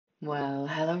Well,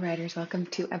 hello, writers. Welcome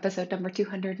to episode number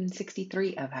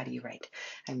 263 of How Do You Write?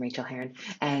 I'm Rachael Herron,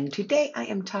 and today I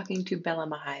am talking to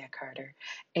Mahaya Carter.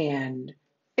 And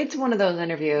it's one of those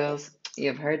interviews,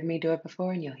 you've heard me do it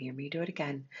before, and you'll hear me do it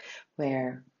again,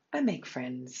 where I make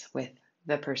friends with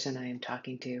the person I am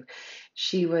talking to.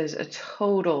 She was a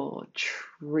total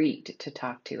treat to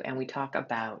talk to, and we talk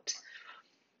about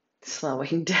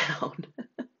slowing down.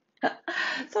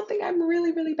 Something I'm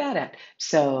really, really bad at.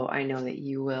 So I know that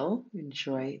you will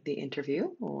enjoy the interview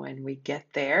when we get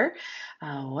there.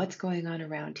 What's going on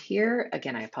around here?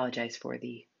 Again, I apologize for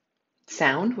the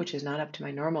sound, which is not up to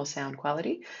my normal sound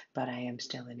quality, but I am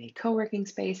still in a co working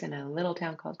space in a little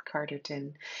town called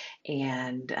Carterton.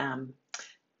 And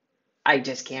I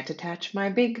just can't attach my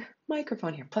big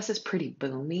microphone here. Plus, it's pretty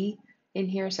boomy in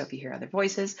here. So if you hear other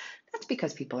voices, that's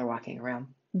because people are walking around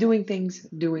doing things,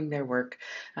 doing their work.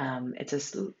 It's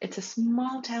a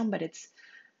small town, but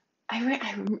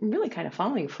I'm really kind of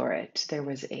falling for it. There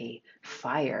was a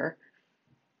fire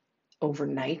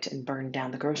overnight and burned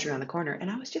down the grocery on the corner,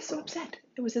 and I was just so upset.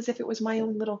 It was as if it was my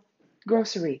own little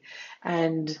grocery,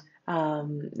 and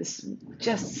this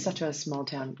just such a small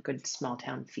town, good small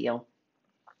town feel.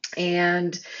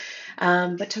 And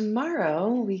but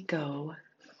tomorrow we go.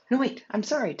 No, wait, I'm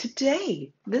sorry.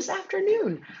 Today, this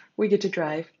afternoon, we get to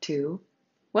drive to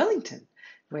Wellington,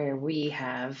 where we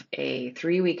have a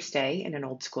 3 week stay in an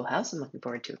old schoolhouse. I'm looking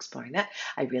forward to exploring that.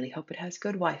 I really hope it has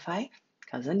good Wi Fi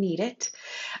because I need it.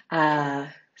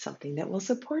 Something that will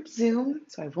support Zoom,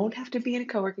 so I won't have to be in a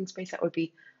co working space. That would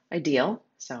be ideal.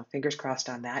 So, fingers crossed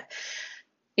on that.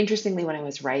 Interestingly, when I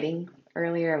was writing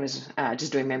earlier, I was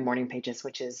just doing my morning pages,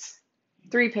 which is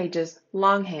 3 pages,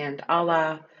 longhand, a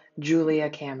la Julia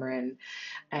Cameron.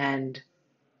 And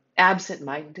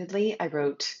absent-mindedly, I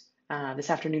wrote, this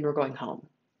afternoon we're going home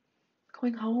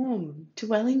to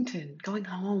Wellington, going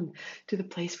home to the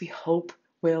place we hope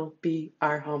will be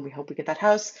our home. We hope we get that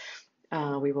house.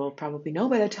 We will probably know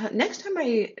by the time next time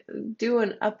I do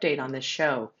an update on this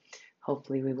show.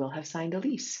 Hopefully, we will have signed a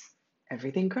lease.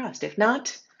 Everything crossed. If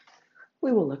not,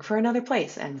 we will look for another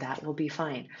place, and that will be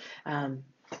fine.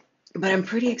 But I'm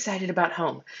pretty excited about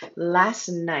home. Last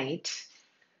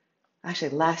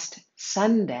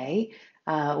Sunday,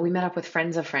 we met up with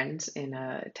friends of friends in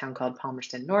a town called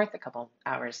Palmerston North, a couple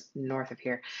hours north of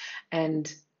here,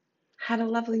 and had a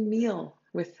lovely meal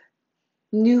with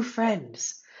new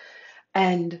friends.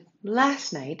 And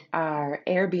last night, our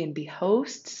Airbnb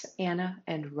hosts, Anna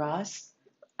and Ross,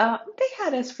 they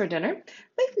had us for dinner.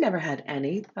 They've never had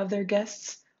any of their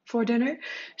guests for dinner,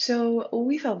 so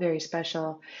we felt very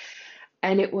special.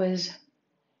 And it was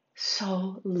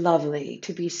so lovely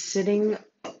to be sitting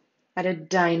at a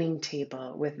dining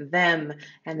table with them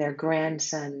and their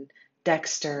grandson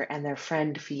Dexter and their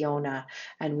friend Fiona,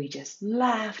 and we just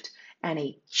laughed and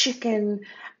ate chicken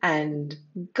and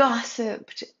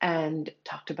gossiped and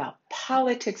talked about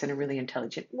politics in a really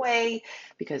intelligent way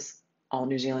because all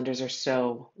New Zealanders are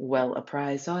so well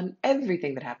apprised on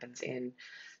everything that happens in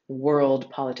world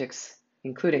politics,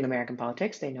 including American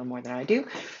politics. They know more than I do.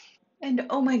 And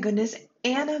oh my goodness,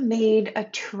 Anna made a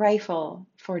trifle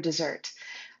for dessert.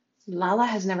 Lala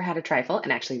has never had a trifle,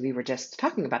 and actually, we were just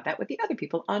talking about that with the other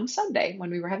people on Sunday when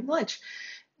we were having lunch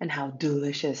and how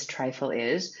delicious trifle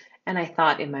is. And I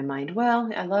thought in my mind, well,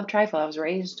 I love trifle. I was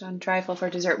raised on trifle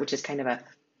for dessert, which is kind of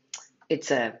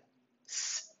it's a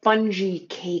spongy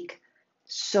cake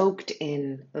soaked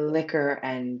in liquor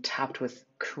and topped with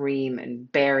cream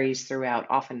and berries throughout,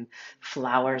 often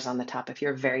flowers on the top if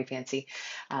you're very fancy,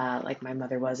 like my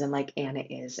mother was and like Anna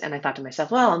is. And I thought to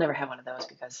myself, well, I'll never have one of those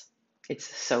because it's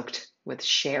soaked with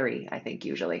sherry, I think,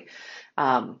 usually.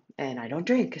 And I don't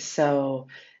drink. So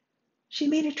she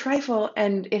made a trifle,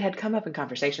 and it had come up in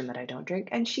conversation that I don't drink,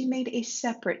 and she made a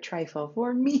separate trifle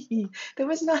for me that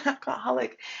was not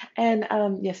alcoholic. And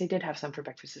yes, I did have some for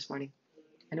breakfast this morning,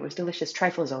 and it was delicious.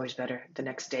 Trifle is always better the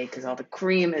next day because all the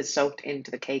cream is soaked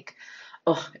into the cake.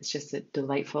 Oh, it's just a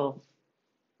delightful.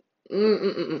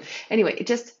 Anyway, it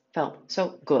just felt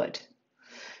so good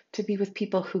to be with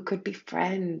people who could be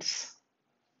friends.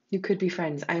 You could be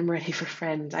friends. I am ready for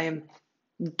friends. I am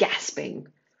gasping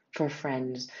for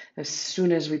friends. As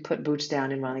soon as we put boots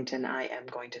down in Wellington, I am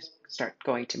going to start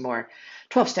going to more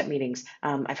 12-step meetings.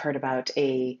 I've heard about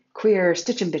a queer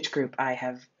stitch and bitch group.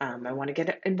 I want to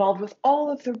get involved with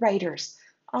all of the writers,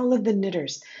 all of the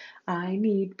knitters. I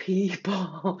need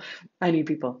people. I need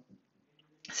people.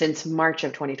 Since March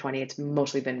of 2020, it's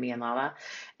mostly been me and Lala.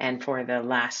 And for the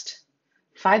last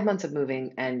 5 months of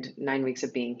moving and 9 weeks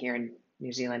of being here in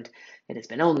New Zealand, it has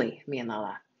been only me and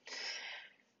Lala.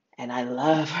 And I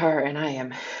love her, and I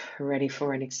am ready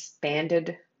for an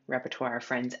expanded repertoire of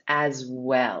friends as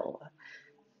well.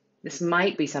 This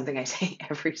might be something I say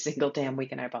every single damn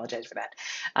week, and I apologize for that.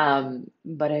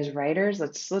 But as writers,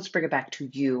 let's bring it back to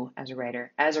you as a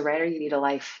writer. As a writer, you need a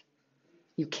life.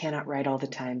 You cannot write all the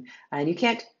time, and you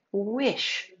can't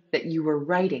wish that you were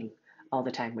writing all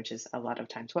the time, which is a lot of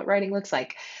times what writing looks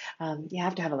like. You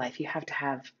have to have a life. You have to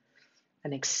have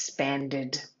an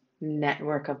expanded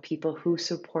network of people who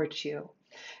support you.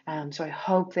 So I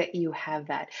hope that you have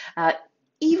that.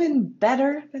 Even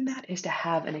better than that is to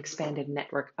have an expanded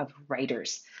network of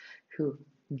writers who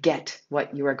get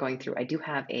what you are going through. I do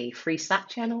have a free Slack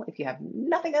channel. If you have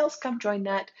nothing else, come join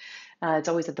that. It's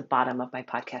always at the bottom of my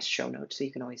podcast show notes, so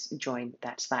you can always join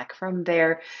that Slack from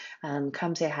there.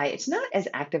 Come say hi. It's not as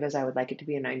active as I would like it to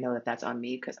be, and I know that that's on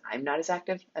me because I'm not as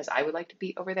active as I would like to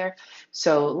be over there.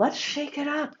 So let's shake it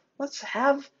up. Let's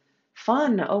have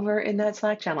fun over in that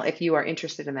Slack channel. If you are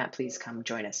interested in that, please come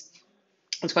join us.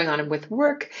 What's going on with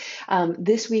work?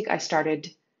 This week I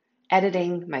started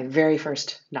editing my very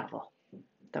first novel,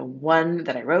 the one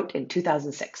that I wrote in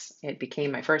 2006. It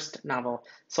became my first novel,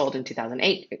 sold in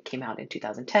 2008. It came out in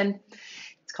 2010.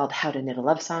 It's called How to Knit a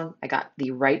Love Song. I got the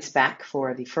rights back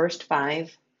for the first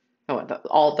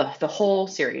the whole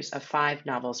series of 5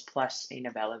 novels plus a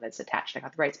novella that's attached. I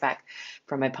got the rights back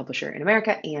from my publisher in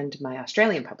America and my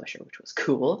Australian publisher, which was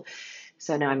cool.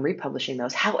 So now I'm republishing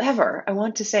those. However, I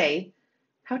want to say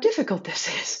how difficult this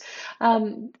is.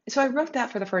 So I wrote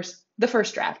that for the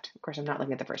first draft. Of course, I'm not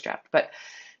looking at the first draft, but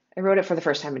I wrote it for the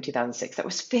first time in 2006. That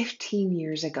was 15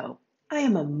 years ago. I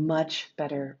am a much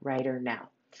better writer now.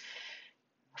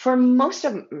 For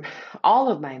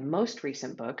all of my most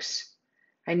recent books,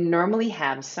 I normally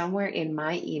have somewhere in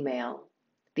my email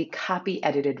the copy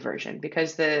edited version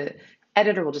because the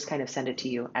editor will just kind of send it to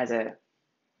you as a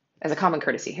common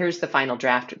courtesy. Here's the final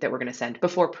draft that we're going to send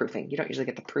before proofing. You don't usually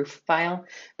get the proof file,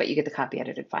 but you get the copy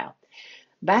edited file.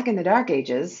 Back in the dark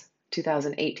ages,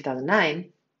 2008,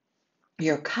 2009,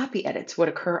 your copy edits would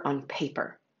occur on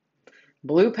paper,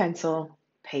 blue pencil,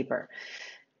 paper.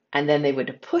 And then they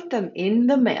would put them in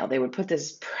the mail. They would put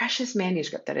this precious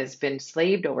manuscript that has been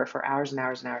slaved over for hours and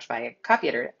hours and hours by a copy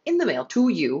editor in the mail to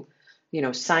you,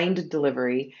 signed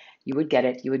delivery. You would get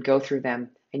it, you would go through them,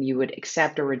 and you would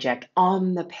accept or reject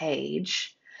on the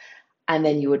page. And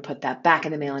then you would put that back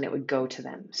in the mail and it would go to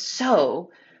them.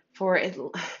 So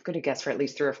I'm going to guess for at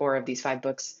least 3 or 4 of these 5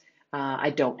 books, I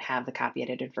don't have the copy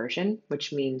edited version,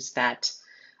 which means that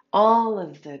all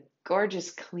of the gorgeous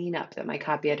cleanup that my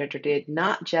copy editor did,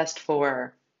 not just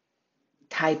for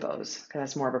typos, because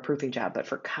that's more of a proofing job, but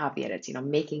for copy edits,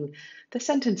 making the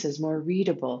sentences more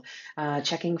readable,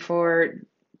 checking for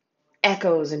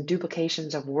echoes and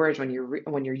duplications of words when you're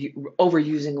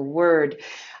overusing a word.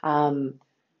 None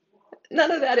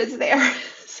of that is there.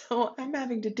 So I'm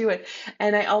having to do it.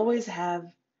 And I always have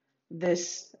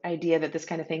this idea that this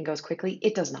kind of thing goes quickly.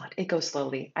 It does not. It goes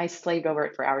slowly. I slaved over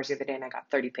it for hours the other day and I got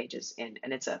 30 pages in,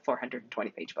 and it's a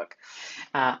 420-page book.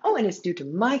 And it's due to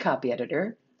my copy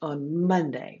editor on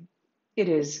Monday. It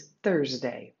is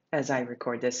Thursday as I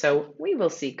record this. So we will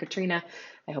see. Katrina,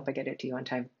 I hope I get it to you on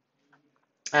time.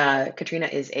 Katrina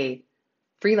is a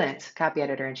freelance copy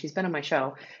editor, and she's been on my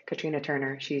show, Katrina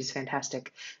Turner. She's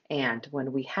fantastic. And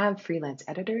when we have freelance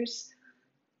editors,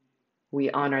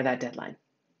 we honor that deadline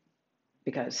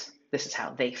because this is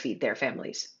how they feed their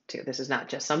families too. This is not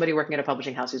just somebody working at a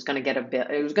publishing house who's going to get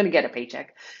a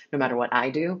paycheck no matter what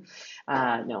I do.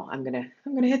 No, I'm gonna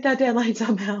hit that deadline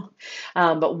somehow.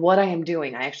 But what I am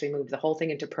doing, I actually moved the whole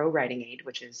thing into Pro Writing Aid,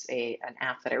 which is an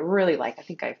app that I really like. I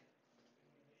think I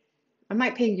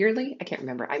might pay yearly. I can't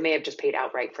remember. I may have just paid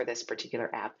outright for this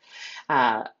particular app.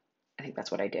 I think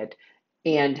that's what I did.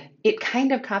 And it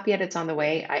kind of copy edits on the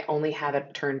way. I only have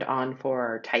it turned on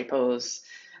for typos,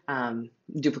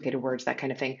 duplicated words, that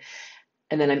kind of thing.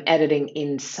 And then I'm editing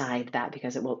inside that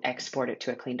because it will export it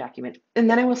to a clean document. And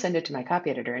then I will send it to my copy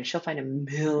editor and she'll find a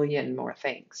million more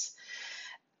things.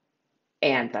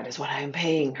 And that is what I am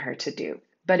paying her to do.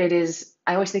 But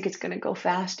I always think it's going to go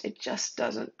fast. It just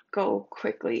doesn't go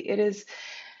quickly. It is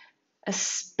a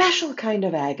special kind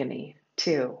of agony,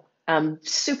 too. I'm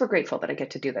super grateful that I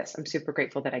get to do this. I'm super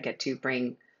grateful that I get to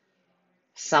bring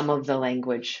some of the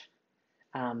language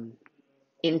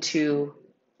into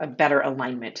a better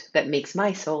alignment that makes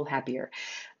my soul happier.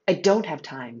 I don't have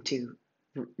time to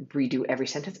redo every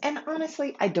sentence. And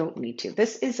honestly, I don't need to.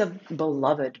 This is a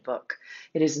beloved book.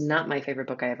 It is not my favorite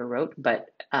book I ever wrote, but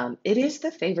it is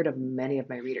the favorite of many of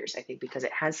my readers, I think, because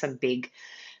it has some big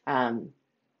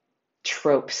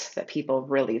tropes that people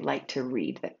really like to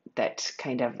read that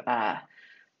kind of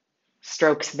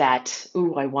strokes that,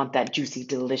 ooh, I want that juicy,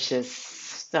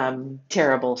 delicious some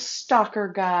terrible stalker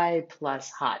guy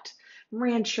plus hot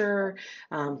rancher,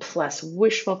 plus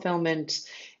wish fulfillment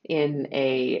in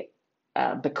a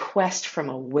bequest from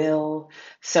a will.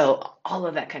 So all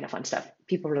of that kind of fun stuff.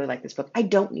 People really like this book. I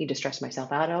don't need to stress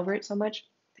myself out over it so much,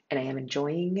 and I am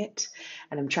enjoying it,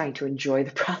 and I'm trying to enjoy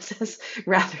the process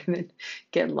rather than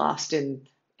get lost in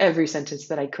every sentence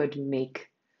that I could make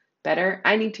better.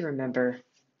 I need to remember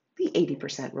the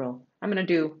 80% rule. I'm going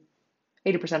to do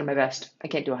 80% of my best. I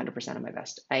can't do 100% of my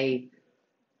best. I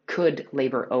could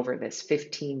labor over this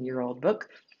 15-year-old book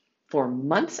for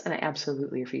months, and I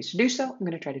absolutely refuse to do so. I'm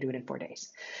going to try to do it in 4 days.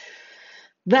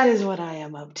 That is what I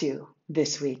am up to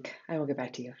this week. I will get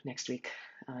back to you next week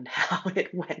on how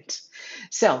it went.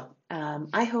 So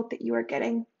I hope that you are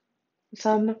getting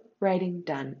some writing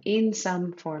done in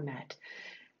some format.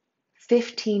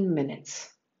 15 minutes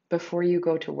before you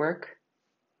go to work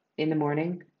in the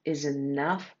morning is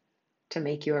enough to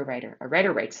make you a writer. A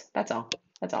writer writes. That's all.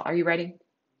 That's all. Are you writing?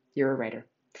 You're a writer.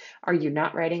 Are you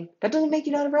not writing? That doesn't make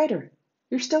you not a writer.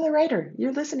 You're still a writer.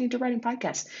 You're listening to writing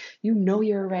podcasts. You know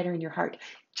you're a writer in your heart.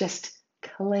 Just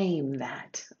claim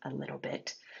that a little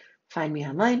bit. Find me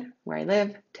online where I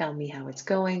live. Tell me how it's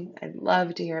going. I'd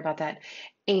love to hear about that.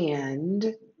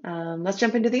 And let's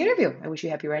jump into the interview. I wish you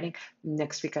happy writing.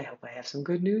 Next week, I hope I have some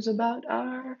good news about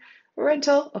our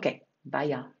rental. Okay, bye,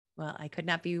 y'all. Well, I could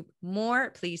not be more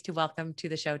pleased to welcome to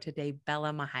the show today,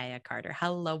 Bella Mahaya Carter.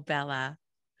 Hello, Bella.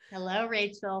 Hello,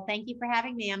 Rachel. Thank you for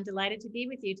having me. I'm delighted to be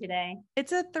with you today.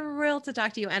 It's a thrill to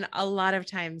talk to you. And a lot of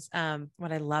times,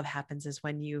 what I love happens is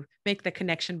when you make the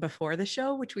connection before the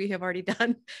show, which we have already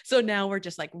done. So now we're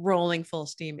just like rolling full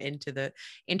steam into the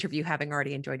interview, having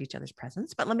already enjoyed each other's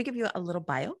presence. But let me give you a little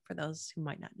bio for those who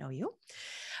might not know you.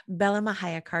 Bella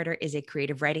Mahaya Carter is a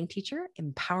creative writing teacher,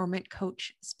 empowerment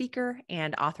coach, speaker,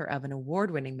 and author of an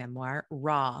award-winning memoir,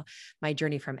 Raw, My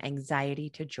Journey from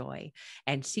Anxiety to Joy,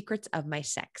 and Secrets of My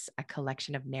Sex, a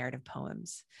collection of narrative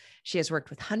poems. She has worked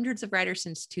with hundreds of writers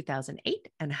since 2008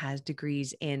 and has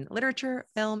degrees in literature,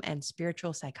 film, and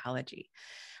spiritual psychology.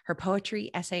 Her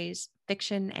poetry, essays,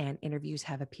 fiction, and interviews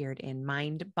have appeared in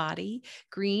Mind, Body,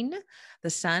 Green, The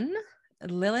Sun,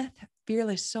 Lilith,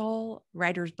 Fearless Soul,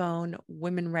 Writer's Bone,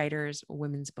 Women Writers,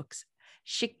 Women's Books,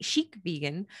 Chic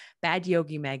Vegan, Bad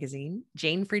Yogi Magazine,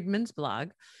 Jane Friedman's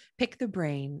blog, Pick the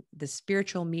Brain, the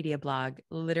spiritual media blog,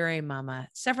 Literary Mama,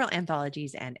 several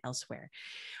anthologies, and elsewhere.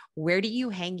 Where Do You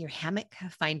Hang Your Hammock?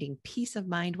 Finding Peace of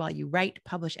Mind While You Write,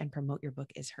 Publish, and Promote Your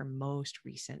Book is her most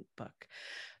recent book.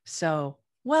 So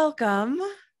welcome.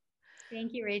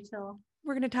 Thank you, Rachel.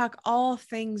 We're going to talk all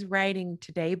things writing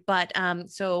today, but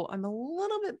so I'm a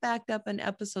little bit backed up in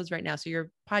episodes right now. So your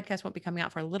podcast won't be coming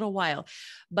out for a little while,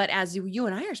 but as you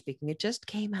and I are speaking, it just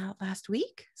came out last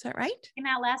week. Is that right? Came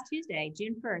out last Tuesday,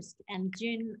 June 1st, and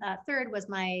June 3rd was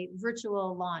my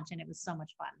virtual launch, and it was so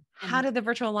much fun. And how did the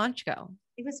virtual launch go?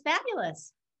 It was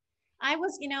fabulous. I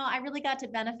really got to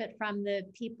benefit from the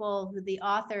people, the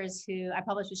authors who I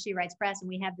published with She Writes Press, and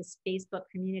we have this Facebook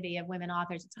community of women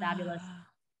authors. It's fabulous.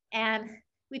 And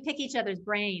we pick each other's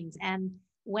brains. And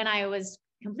when I was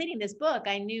completing this book,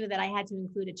 I knew that I had to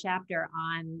include a chapter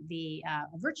on the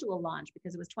virtual launch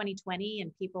because it was 2020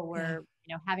 and people were,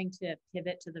 having to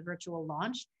pivot to the virtual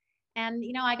launch. And,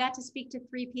 I got to speak to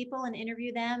 3 people and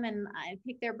interview them, and I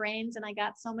picked their brains, and I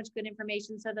got so much good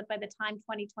information so that by the time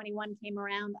 2021 came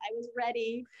around, I was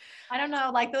ready. I don't know,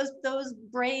 like those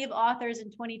brave authors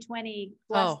in 2020.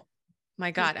 Oh my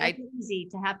God. It's easy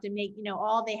to have to make,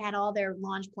 they had all their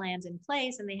launch plans in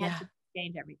place and they had to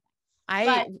change everything.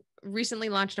 I recently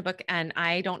launched a book and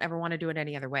I don't ever want to do it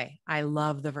any other way. I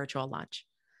love the virtual launch.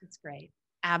 It's great.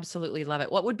 Absolutely love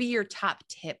it. What would be your top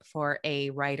tip for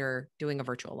a writer doing a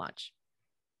virtual launch?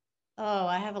 Oh,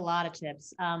 I have a lot of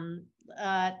tips.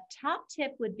 Top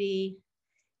tip would be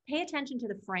pay attention to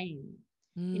the frame.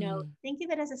 Think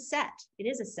of it as a set. It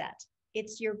is a set.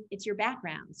 It's your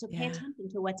background. So pay attention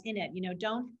to what's in it.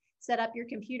 Don't set up your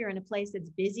computer in a place that's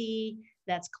busy,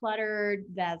 that's cluttered,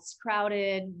 that's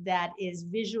crowded, that is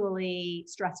visually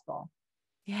stressful.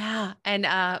 Yeah. And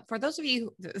for those of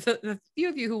you, the few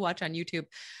of you who watch on YouTube,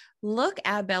 look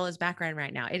at Bella's background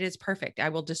right now. It is perfect. I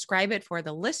will describe it for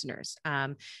the listeners.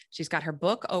 She's got her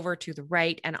book over to the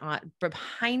right, and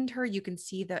behind her, you can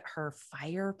see that her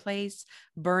fireplace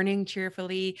burning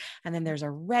cheerfully. And then there's a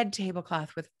red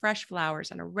tablecloth with fresh flowers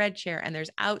and a red chair, and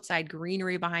there's outside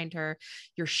greenery behind her.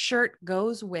 Your shirt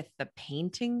goes with the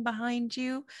painting behind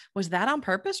you. Was that on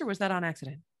purpose or was that on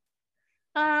accident?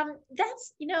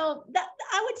 That's, that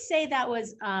I would say that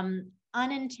was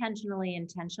unintentionally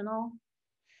intentional.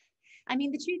 I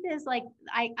mean, the truth is, like,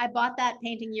 I bought that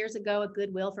painting years ago at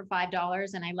Goodwill for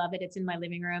 $5 and I love it. It's in my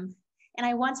living room. And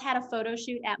I once had a photo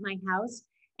shoot at my house,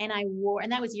 and I wore,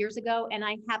 and that was years ago. And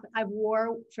I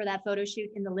wore for that photo shoot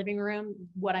in the living room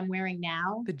what I'm wearing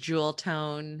now. The jewel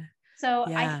tone. So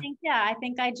Yeah. I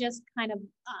think I just kind of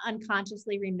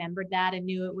unconsciously remembered that and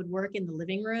knew it would work in the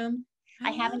living room.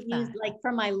 I haven't used, like,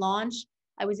 for my launch,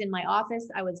 I was in my office.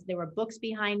 There were books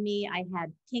behind me. I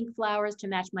had pink flowers to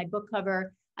match my book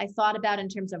cover. I thought about, in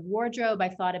terms of wardrobe, I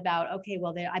thought about, okay,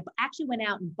 well, I actually went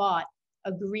out and bought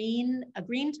a green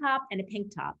top and a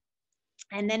pink top.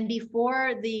 And then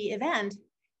before the event,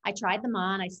 I tried them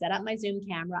on. I set up my Zoom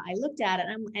camera. I looked at it,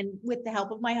 and with the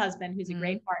help of my husband, who's a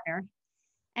great partner,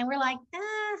 and we're like,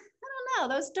 I don't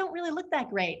know, those don't really look that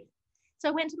great. So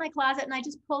I went to my closet and I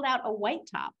just pulled out a white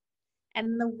top.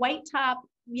 And the white top,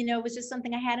 was just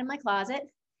something I had in my closet.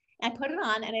 I put it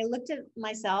on and I looked at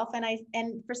myself,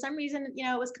 and for some reason,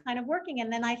 it was kind of working.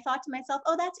 And then I thought to myself,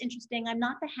 oh, that's interesting. I'm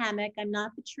not the hammock. I'm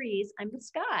not the trees. I'm the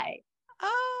sky.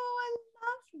 Oh, I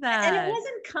love that. And it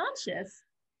wasn't conscious,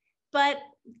 but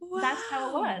that's how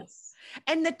it was.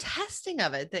 And the testing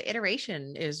of it, the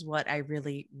iteration, is what I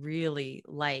really, really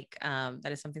like.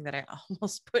 That is something that I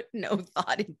almost put no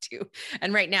thought into.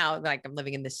 And right now, like, I'm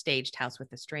living in this staged house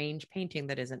with a strange painting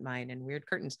that isn't mine and weird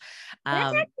curtains.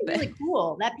 That's actually really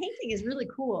cool. That painting is really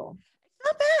cool.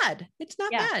 Not bad. It's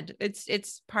not bad.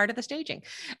 It's part of the staging.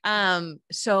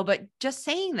 But just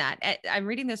saying that, I'm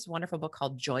reading this wonderful book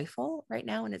called Joyful right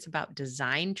now, and it's about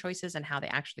design choices and how they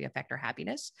actually affect our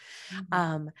happiness.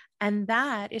 And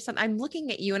that is something, I'm looking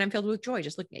at you and I'm filled with joy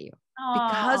just looking at you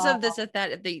because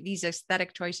of these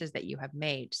aesthetic choices that you have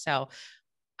made. So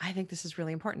I think this is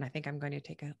really important. I think I'm going to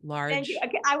take a large. Thank you.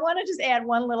 Okay, I want to just add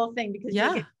one little thing, because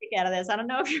you'll get a kick out of this. I don't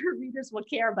know if your readers will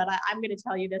care, but I'm going to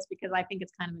tell you this because I think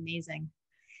it's kind of amazing.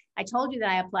 I told you that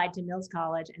I applied to Mills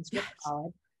College and Scripps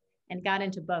College and got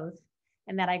into both.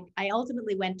 And that I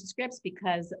ultimately went to Scripps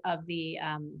because of they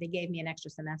gave me an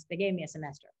extra semester. They gave me a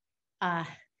semester.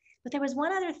 But there was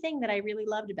one other thing that I really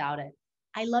loved about it.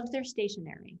 I loved their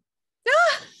stationery.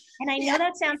 And I know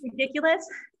that sounds ridiculous,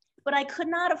 but I could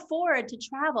not afford to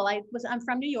travel. I'm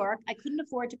from New York. I couldn't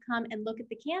afford to come and look at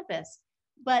the campus,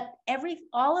 but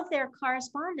all of their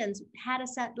correspondence had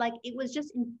it was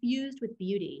just infused with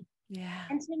beauty. Yeah.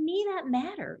 And to me, that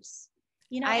matters,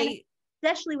 and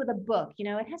especially with a book,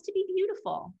 it has to be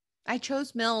beautiful. I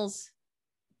chose Mills,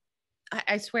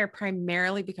 I swear,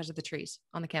 primarily because of the trees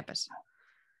on the campus.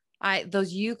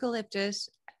 Those eucalyptus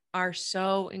are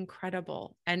so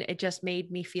incredible, and it just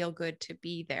made me feel good to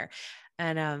be there.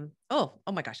 And oh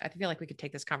my gosh, I feel like we could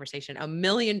take this conversation a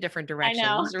million different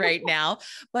directions right now.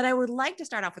 But I would like to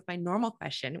start off with my normal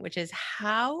question, which is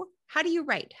how do you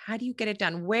write? How do you get it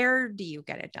done? Where do you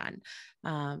get it done?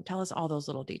 Tell us all those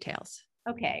little details.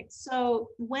 Okay, so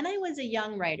when I was a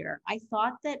young writer, I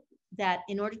thought that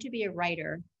in order to be a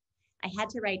writer, I had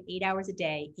to write 8 hours a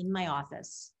day in my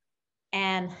office.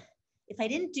 And if I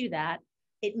didn't do that,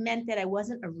 it meant that I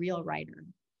wasn't a real writer.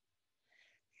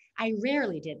 I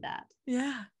rarely did that.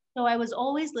 Yeah. So I was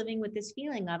always living with this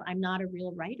feeling of, I'm not a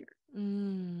real writer.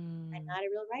 I'm not a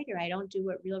real writer. I don't do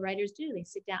what real writers do. They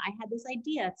sit down. I had this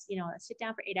idea, sit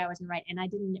down for 8 hours and write, and I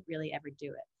didn't really ever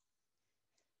do it.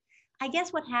 I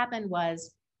guess what happened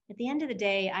was, at the end of the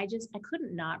day, I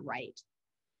couldn't not write.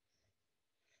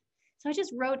 So I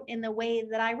just wrote in the way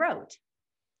that I wrote,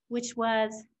 which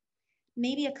was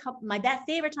maybe my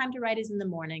favorite time to write is in the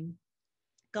morning,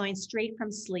 going straight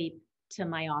from sleep to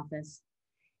my office.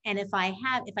 And if I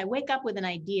wake up with an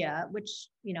idea, which,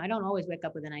 I don't always wake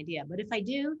up with an idea, but if I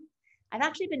do, I've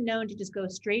actually been known to just go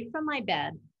straight from my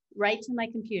bed, right to my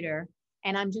computer,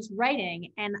 and I'm just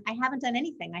writing, and I haven't done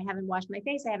anything. I haven't washed my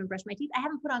face. I haven't brushed my teeth. I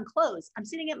haven't put on clothes. I'm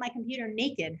sitting at my computer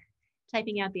naked,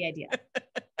 typing out the idea.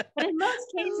 But in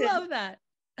most cases, I love that.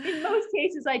 In most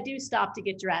cases, I do stop to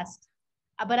get dressed,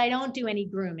 but I don't do any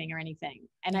grooming or anything.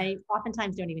 And I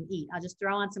oftentimes don't even eat. I'll just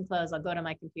throw on some clothes. I'll go to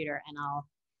my computer and I'll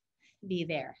be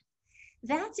there.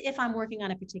 That's if I'm working on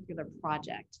a particular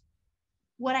project.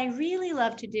 What I really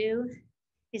love to do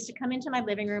is to come into my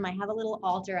living room. I have a little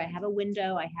altar. I have a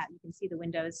window. You can see the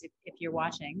windows if you're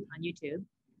watching on YouTube.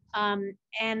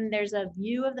 And there's a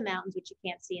view of the mountains, which you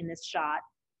can't see in this shot.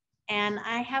 And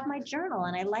I have my journal,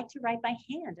 and I like to write by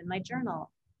hand in my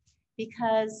journal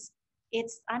because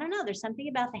I don't know, there's something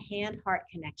about the hand-heart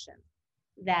connection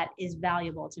that is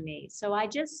valuable to me. So I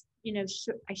just,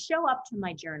 I show up to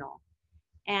my journal.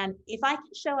 And if I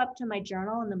can show up to my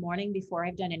journal in the morning before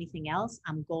I've done anything else,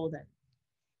 I'm golden.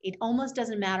 It almost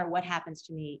doesn't matter what happens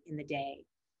to me in the day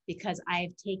because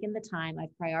I've taken the time,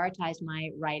 I've prioritized my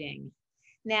writing.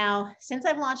 Now, since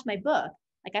I've launched my book,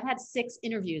 I've had 6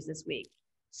 interviews this week.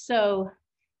 So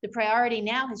the priority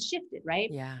now has shifted, right?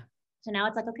 Yeah. So now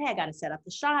it's like, okay, I got to set up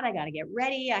the shot. I got to get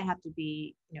ready. I have to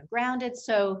be, grounded.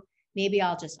 So maybe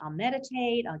I'll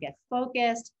meditate. I'll get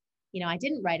focused. I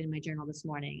didn't write in my journal this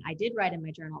morning. I did write in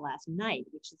my journal last night,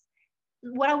 which is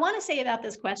what I want to say about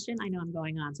this question. I know I'm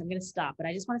going on, so I'm going to stop, but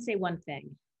I just want to say one thing.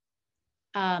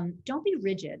 Don't be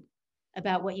rigid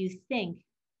about what you think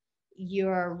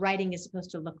your writing is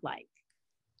supposed to look like.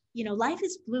 Life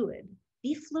is fluid.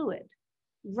 Be fluid.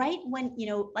 Write when,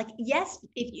 yes,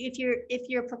 if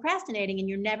you're procrastinating and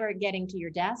you're never getting to your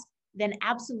desk, then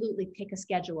absolutely pick a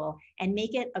schedule and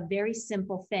make it a very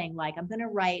simple thing. Like, I'm going to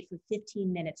write for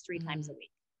 15 minutes 3 times a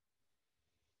week.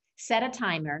 Set a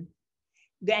timer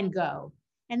and go.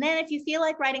 And then if you feel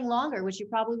like writing longer, which you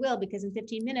probably will, because in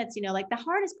 15 minutes, the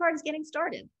hardest part is getting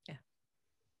started. Yeah.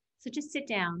 So just sit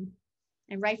down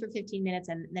and write for 15 minutes.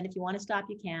 And then if you want to stop,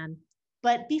 you can,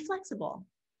 but be flexible.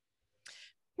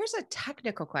 Here's a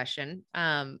technical question.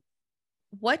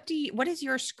 What does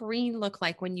your screen look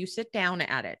like when you sit down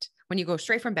at it, when you go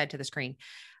straight from bed to the screen?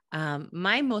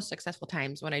 My most successful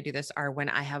times when I do this are when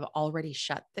I have already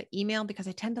shut the email, because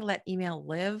I tend to let email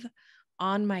live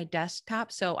on my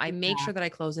desktop. So I make sure that I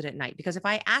close it at night, because if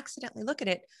I accidentally look at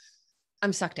it,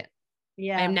 I'm sucked in.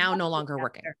 Yeah. I am now no longer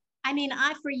working. I mean,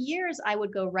 for years, I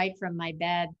would go right from my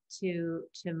bed to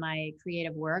my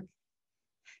creative work.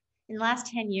 In the last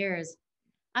 10 years,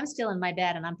 I'm still in my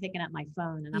bed and I'm picking up my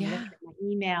phone and I'm looking at my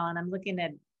email and I'm looking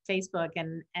at Facebook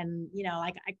and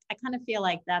I kind of feel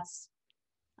like that's,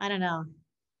 I don't know,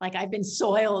 like I've been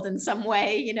soiled in some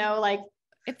way, like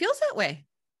it feels that way.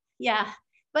 Yeah.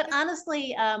 But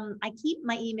honestly, I keep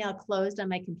my email closed on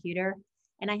my computer,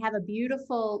 and I have a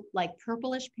beautiful, like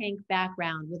purplish pink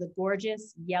background with a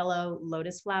gorgeous yellow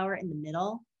lotus flower in the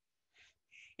middle.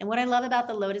 And what I love about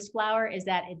the lotus flower is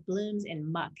that it blooms in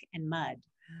muck and mud.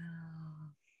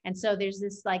 And so there's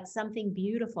this like something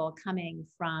beautiful coming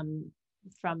from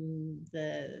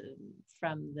the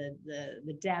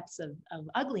depths of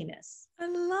ugliness. I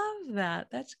love that.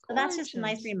 That's gorgeous. So that's just a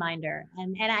nice reminder.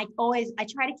 And I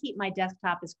try to keep my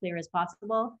desktop as clear as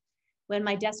possible. When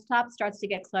my desktop starts to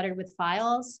get cluttered with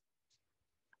files,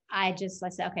 I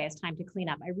say, okay, it's time to clean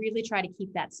up. I really try to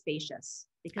keep that spacious,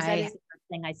 because that is the first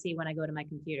thing I see when I go to my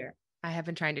computer. I have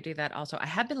been trying to do that also. I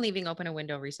have been leaving open a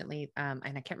window recently, and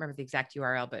I can't remember the exact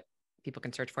URL, but people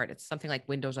can search for it. It's something like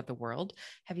Windows of the World.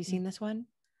 Have you seen this one?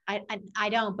 I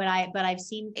don't, but I've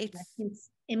seen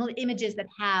images that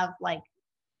have like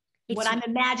what I'm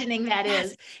imagining that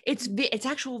is. It's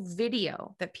actual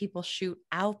video that people shoot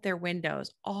out their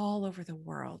windows all over the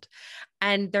world.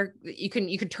 And you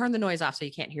can turn the noise off so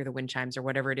you can't hear the wind chimes or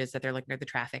whatever it is that they're looking at, the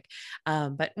traffic.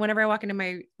 But whenever I walk into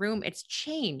my room, it's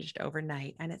changed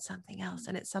overnight and it's something else.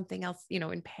 And it's something else,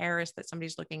 in Paris that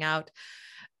somebody's looking out.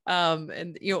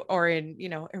 And or in,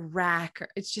 Iraq.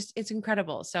 It's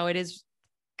incredible. So it is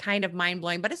kind of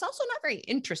mind-blowing, but it's also not very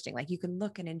interesting. Like, you can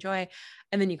look and enjoy,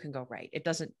 and then you can go write. It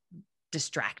doesn't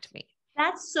distract me.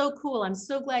 That's so cool. I'm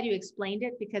so glad you explained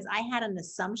it, because I had an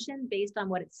assumption based on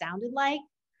what it sounded like,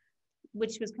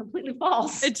 which was completely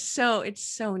false. It's so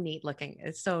neat looking.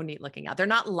 It's so neat looking out. They're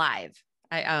not live.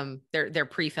 They're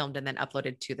pre-filmed and then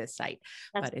uploaded to this site.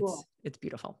 That's but cool. It's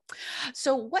beautiful.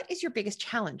 So what is your biggest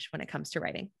challenge when it comes to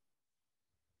writing?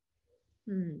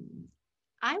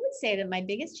 I would say that my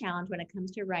biggest challenge when it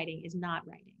comes to writing is not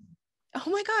writing. Oh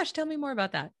my gosh, tell me more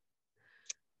about that.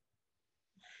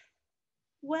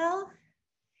 Well,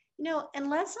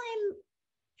 unless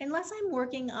I'm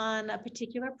working on a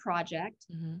particular project,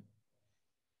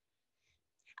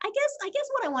 I guess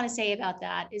what I want to say about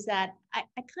that is that I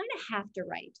kind of have to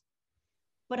write,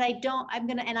 but I don't, I'm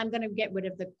going to get rid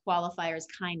of the qualifiers.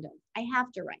 Kind of, I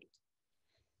have to write.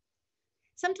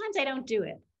 Sometimes I don't do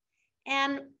it.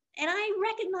 And I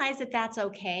recognize that that's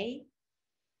okay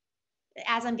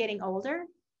as I'm getting older,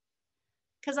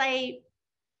 because I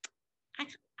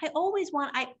always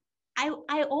want, I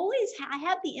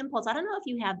have the impulse. I don't know if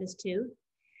you have this too.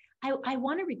 I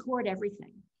want to record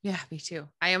everything. Yeah, me too.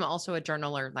 I am also a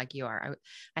journaler like you are.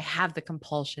 I have the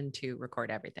compulsion to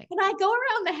record everything. And I go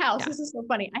around the house. Yeah. This is so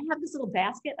funny. I have this little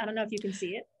basket. I don't know if you can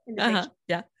see it in the picture.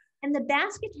 Yeah. And the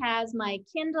basket has my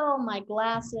Kindle, my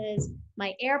glasses,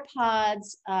 my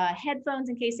AirPods, headphones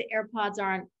in case the AirPods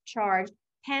aren't charged,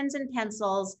 pens and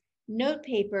pencils, note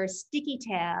paper, sticky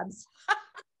tabs.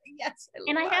 Yes.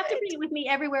 I have to bring it with me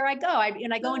everywhere I go. I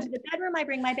go into the bedroom, I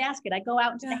bring my basket. I go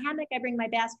out into the hammock, I bring my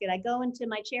basket. I go into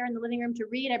my chair in the living room to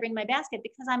read, I bring my basket,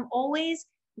 because I'm always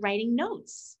writing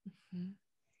notes.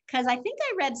 Because I think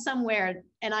I read somewhere,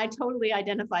 and I totally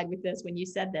identified with this when you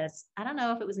said this. I don't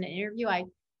know if it was in an interview. I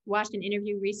watched an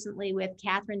interview recently with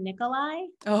Catherine Nicolai.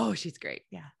 Oh, she's great.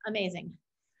 Yeah. Amazing.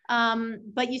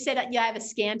 But you said, I have a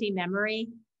scanty memory.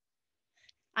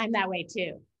 I'm that way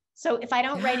too. So if I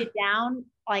don't write it down,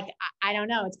 like, I don't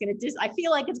know, it's going to I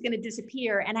feel like it's going to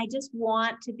disappear. And I just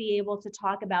want to be able to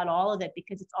talk about all of it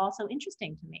because it's also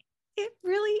interesting to me. It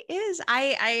really is.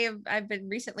 I've been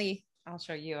recently, I'll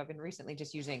show you, I've been recently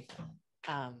just using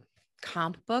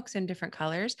comp books in different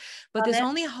colors, but Love this it.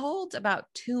 only holds about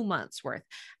 2 months worth.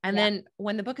 And then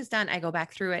when the book is done, I go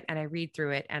back through it and I read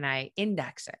through it and I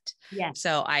index it. Yes.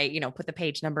 So I, put the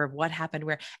page number of what happened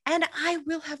where, and I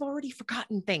will have already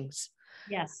forgotten things.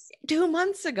 Yes. 2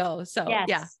 months ago. So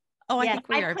yeah. Oh, I think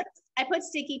we are. I put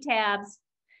sticky tabs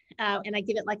and I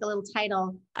give it like a little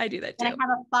title. I do that too. And I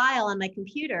have a file on my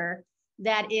computer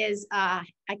that is, I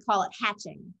call it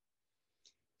hatching.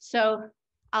 So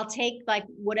I'll take like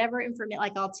whatever information,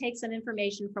 like I'll take some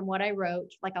information from what I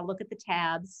wrote, like I'll look at the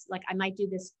tabs, like I might do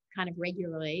this kind of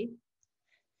regularly,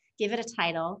 give it a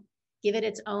title, give it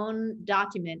its own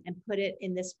document and put it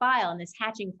in this file, in this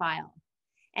hatching file.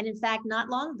 And in fact, not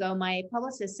long ago, my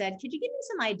publicist said, could you give me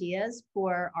some ideas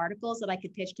for articles that I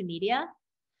could pitch to media?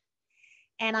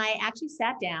 And I actually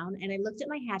sat down and I looked at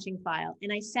my hatching file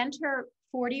and I sent her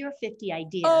 40 or 50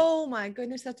 ideas. Oh my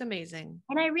goodness, that's amazing.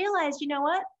 And I realized, you know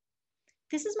what?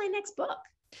 This is my next book.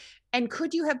 And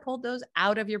could you have pulled those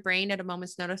out of your brain at a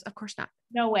moment's notice? Of course not.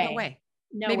 No way. No way.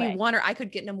 No maybe way. one, or I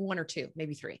could get them 1 or 2,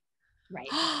 maybe 3. Right.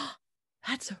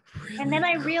 That's really And then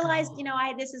I cool. realized,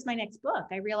 this is my next book.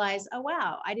 I realized, oh,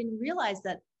 wow, I didn't realize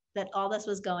that all this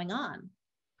was going on.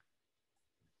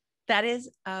 That is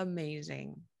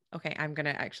amazing. Okay. I'm going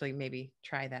to actually maybe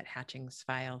try that hatchings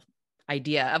file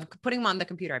idea of putting them on the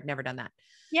computer. I've never done that.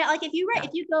 Yeah. Like if you write,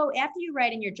 if you go after you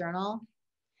write in your journal,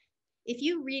 if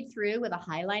you read through with a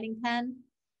highlighting pen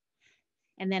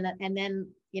and then,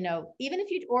 even if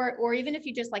you, or even if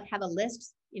you just like have a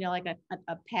list, like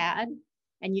a pad,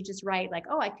 and you just write like,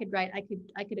 oh, I could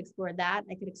explore that.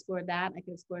 I could explore that. I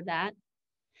could explore that.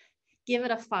 Give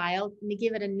it a file,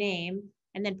 give it a name,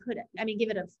 and then give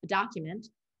it a document,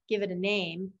 give it a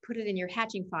name, put it in your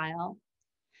hatching file.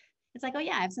 It's like, oh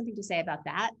yeah, I have something to say about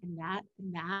that and that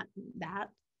and that and that.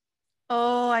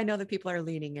 Oh, I know that people are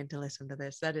leaning in to listen to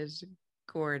this. That is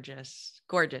gorgeous.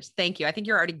 Gorgeous. Thank you. I think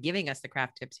you're already giving us the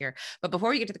craft tips here. But before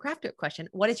we get to the craft tip question,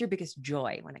 what is your biggest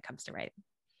joy when it comes to writing?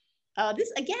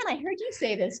 This again, I heard you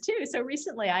say this too. So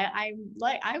recently, I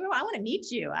want to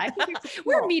meet you. I think you're so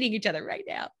We're cool. meeting each other right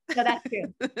now. No, that's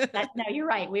true. No, you're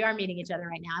right. We are meeting each other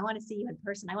right now. I want to see you in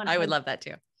person. I would love that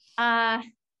too.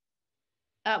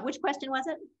 Which question was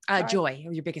it? Joy,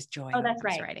 your biggest joy. Oh, that's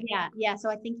right. Writing. Yeah. So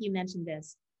I think you mentioned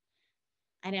this.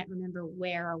 I don't remember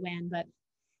where or when, but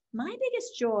my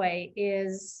biggest joy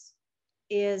is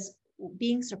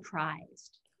being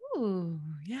surprised. Ooh,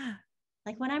 yeah.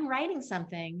 Like when I'm writing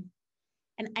something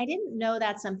and I didn't know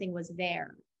that something was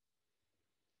there.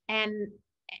 And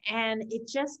it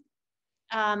just,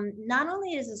 not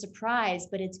only is a surprise,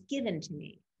 but it's given to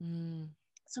me. Mm.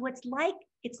 So it's like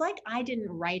I didn't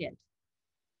write it.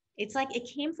 It's like it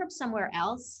came from somewhere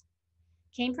else,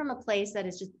 came from a place that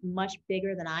is just much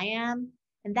bigger than I am.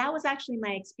 And that was actually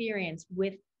my experience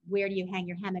with Where Do You Hang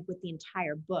Your Hammock with the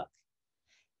entire book.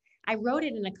 I wrote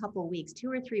it in a couple of weeks,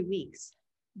 2 or 3 weeks,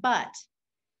 but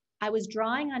I was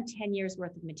drawing on 10 years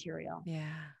worth of material. Yeah.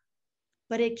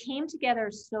 But it came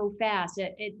together so fast.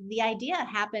 The idea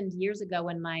happened years ago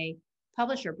when my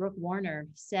publisher, Brooke Warner,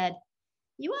 said,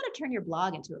 you ought to turn your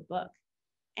blog into a book.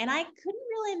 And I couldn't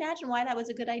really imagine why that was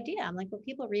a good idea. I'm like, well,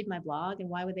 people read my blog and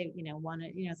why would they, want to,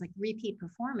 it's like repeat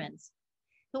performance.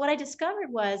 But what I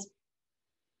discovered was,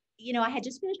 I had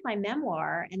just finished my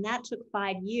memoir and that took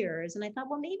 5 years. And I thought,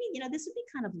 well, maybe, this would be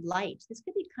kind of light. This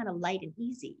could be kind of light and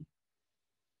easy.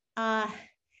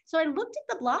 So I looked at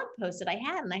the blog posts that I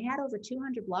had, and I had over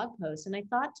 200 blog posts. And I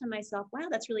thought to myself, wow,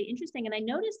 that's really interesting. And I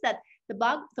noticed that the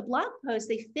blog posts,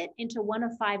 they fit into one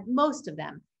of 5, most of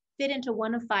them fit into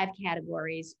one of 5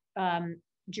 categories: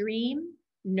 dream,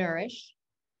 nourish,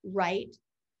 write,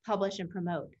 publish, and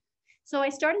promote. So I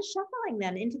started shuffling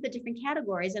them into the different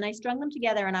categories and I strung them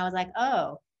together and I was like,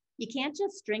 oh, you can't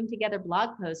just string together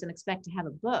blog posts and expect to have a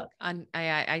book.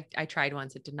 I tried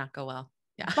once. It did not go well.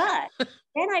 Yeah. But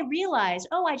then I realized,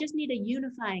 oh, I just need a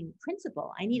unifying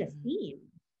principle. I need a theme.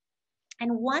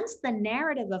 And once the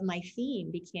narrative of my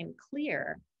theme became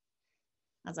clear,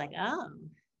 I was like, oh,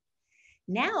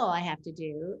 now all I have to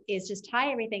do is just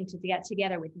tie everything to get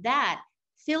together with that,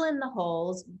 fill in the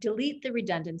holes, delete the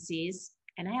redundancies,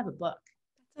 and I have a book.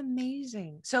 That's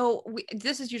amazing. So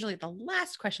this is usually the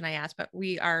last question I ask, but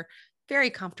we are very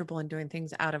comfortable in doing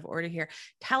things out of order here.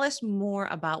 Tell us more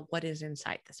about what is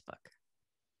inside this book.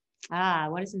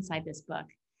 What is inside this book?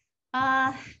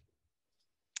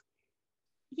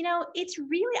 it's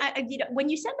really, when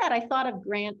you said that, I thought of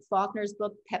Grant Faulkner's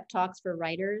book, Pep Talks for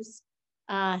Writers,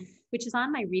 which is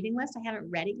on my reading list. I haven't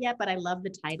read it yet, but I love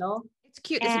the title. It's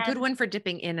cute. It's a good one for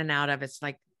dipping in and out of. It's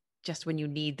like just when you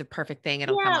need the perfect thing,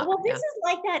 it'll come up. Well, this is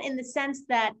like that in the sense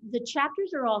that the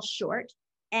chapters are all short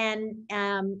and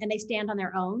they stand on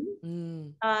their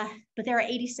own. But there are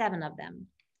 87 of them.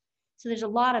 So there's a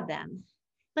lot of them.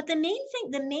 But the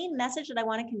main message that I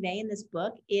want to convey in this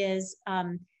book is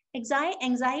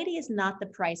anxiety is not the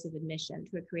price of admission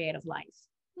to a creative life.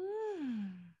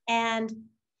 And,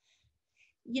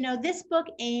 this book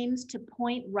aims to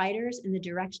point writers in the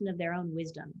direction of their own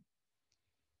wisdom,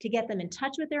 to get them in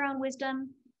touch with their own wisdom,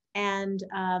 and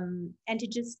to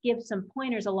just give some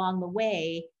pointers along the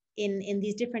way in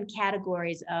these different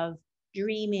categories of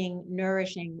dreaming,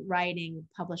 nourishing, writing,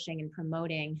 publishing, and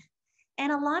promoting.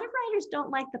 And a lot of writers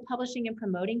don't like the publishing and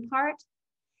promoting part.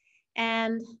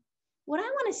 And what I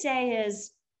want to say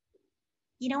is,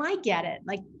 I get it.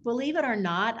 Like, believe it or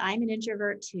not, I'm an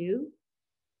introvert too.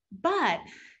 But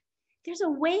there's a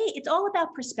way, it's all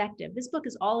about perspective. This book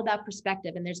is all about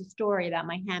perspective. And there's a story about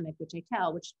my hammock, which I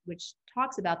tell, which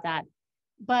talks about that.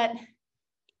 But,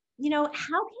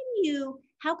 how can you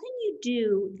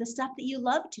do the stuff that you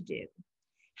love to do?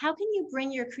 How can you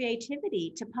bring your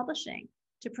creativity to publishing,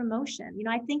 to promotion?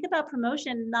 I think about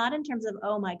promotion not in terms of,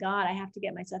 oh my God, I have to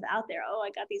get myself out there. Oh, I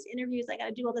got these interviews, I got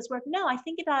to do all this work. No, I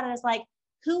think about it as like,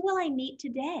 who will I meet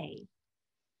today?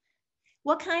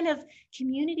 What kind of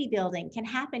community building can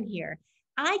happen here?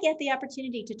 I get the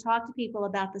opportunity to talk to people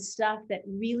about the stuff that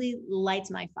really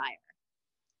lights my fire.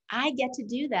 I get to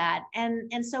do that.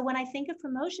 And so when I think of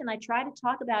promotion, I try to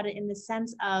talk about it in the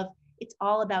sense of it's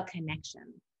all about connection.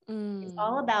 It's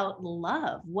all about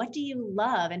love. What do you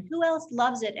love and who else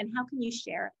loves it and how can you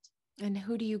share it? And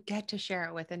who do you get to share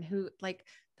it with? And who,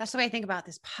 that's the way I think about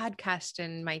this podcast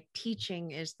and my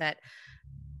teaching is that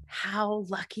how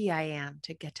lucky I am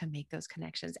to get to make those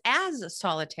connections. As a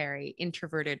solitary,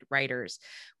 introverted writers,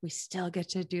 we still get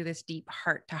to do this deep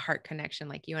heart-to-heart connection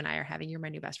like you and I are having. You're my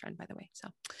new best friend, by the way. So,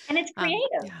 and it's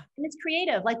creative. And it's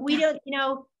creative. Like we don't,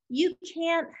 you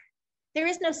can't, there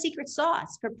is no secret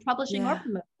sauce for publishing or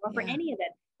promoting or for any of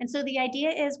it. And so the idea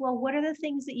is, well, what are the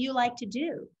things that you like to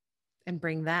do? And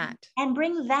bring that. And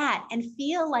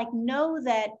feel like, know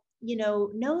that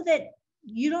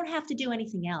you don't have to do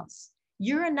anything else.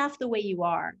 You're enough the way you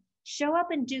are. Show up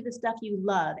and do the stuff you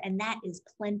love. And that is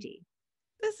plenty.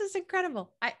 This is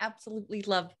incredible. I absolutely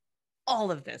love all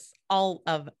of this, all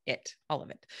of it.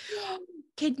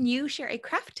 Can you share a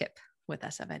craft tip with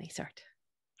us of any sort?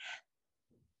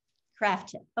 Craft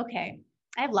tip. Okay.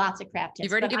 I have lots of craft tips.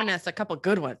 You've already given us a couple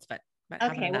good ones, but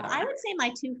okay. Well, I would say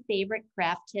my two favorite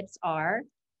craft tips are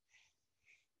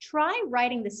try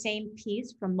writing the same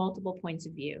piece from multiple points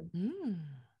of view.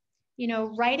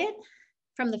 Write it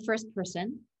from the first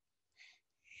person.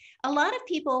 A lot of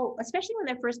people, especially when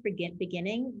they're first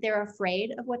beginning, they're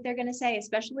afraid of what they're going to say,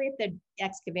 especially if they're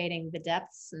excavating the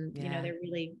depths and, they're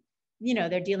really,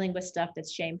 they're dealing with stuff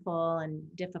that's shameful and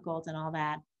difficult and all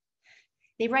that.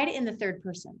 They write it in the third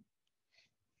person.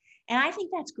 And I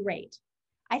think that's great.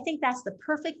 I think that's the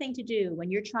perfect thing to do when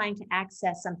you're trying to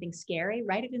access something scary.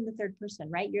 Write it in the third person,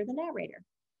 right? You're the narrator,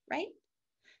 right?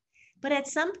 But at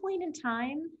some point in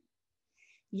time,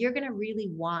 you're going to really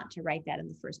want to write that in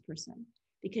the first person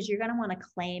because you're going to want to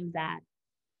claim that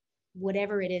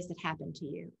whatever it is that happened to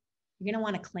you, you're going to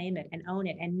want to claim it and own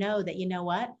it and know that, you know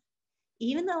what,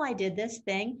 even though I did this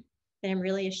thing that I'm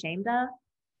really ashamed of,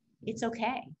 it's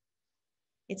okay.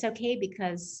 It's okay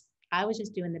because I was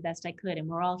just doing the best I could and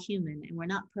we're all human and we're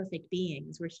not perfect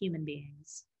beings. We're human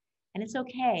beings and it's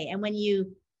okay. And when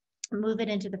you move it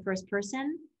into the first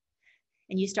person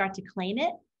and you start to claim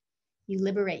it, you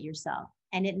liberate yourself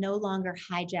and it no longer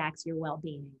hijacks your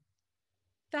well-being.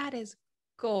 That is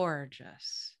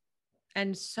gorgeous.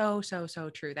 And so, so, so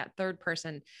true. That third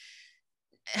person,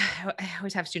 I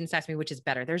always have students ask me, which is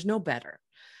better? There's no better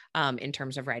in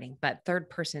terms of writing, but third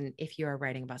person, if you are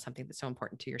writing about something that's so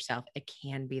important to yourself, it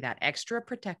can be that extra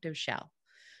protective shell,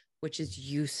 which is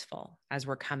useful as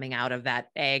we're coming out of that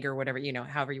egg or whatever,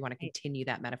 however you want to continue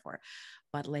that metaphor.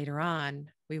 But later on,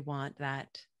 we want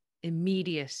that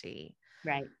immediacy.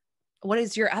 Right. What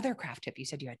is your other craft tip? You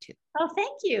said you had two. Oh,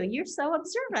 thank you. You're so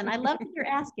observant. I love that you're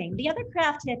asking. The other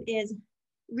craft tip is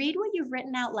read what you've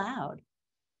written out loud.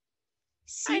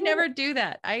 I never do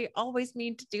that. I always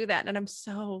mean to do that. And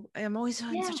I'm always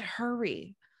in such a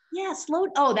hurry. Yeah.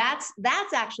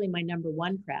 That's actually my number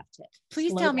one craft tip.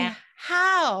 Please tell me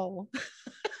how.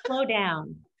 Slow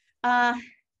down.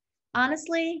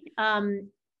 Honestly,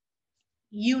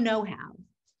 you know how.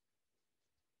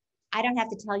 I don't have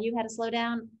to tell you how to slow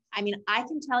down. I mean, I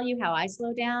can tell you how I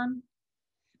slow down.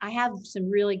 I have some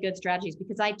really good strategies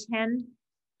because I tend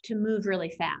to move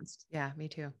really fast. Yeah, me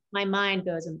too. My mind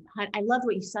goes, and I love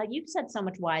what you said. You've said so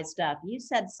much wise stuff. You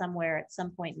said somewhere at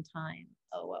some point in time.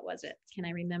 Oh, what was it? Can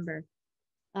I remember?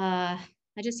 I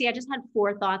just had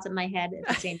 4 thoughts in my head at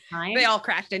the same time. They all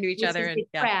crashed into each other. And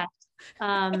crashed.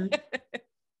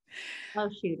 Oh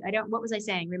shoot. what was I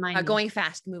saying? Remind me. Going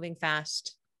fast, moving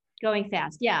fast. Going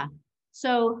fast. Yeah.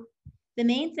 So the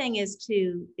main thing is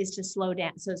to slow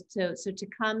down. So to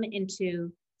come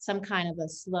into some kind of a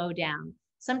slow down.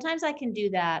 Sometimes I can do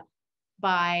that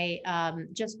by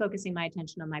just focusing my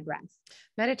attention on my breath.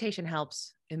 Meditation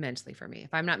helps immensely for me.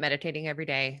 If I'm not meditating every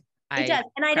day, it does.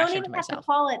 And I don't even have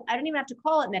to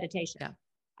call it meditation. Yeah.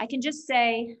 I can just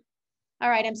say, all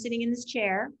right, I'm sitting in this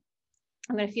chair.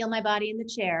 I'm going to feel my body in the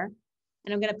chair.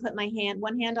 And I'm going to put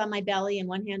one hand on my belly and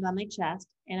one hand on my chest.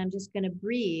 And I'm just going to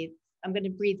breathe. I'm going to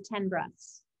breathe 10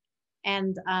 breaths.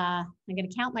 And I'm going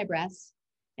to count my breaths.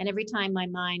 And every time my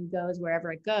mind goes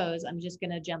wherever it goes, I'm just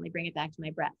going to gently bring it back to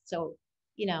my breath. So,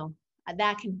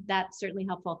 that's certainly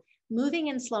helpful. Moving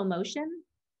in slow motion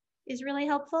is really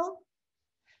helpful.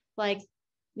 Like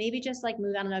maybe just like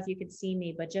move, I don't know if you could see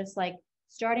me, but just like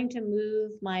starting to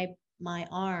move my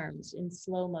arms in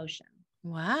slow motion.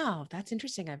 Wow, that's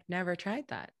interesting. I've never tried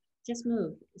that. Just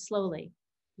move slowly,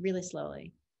 really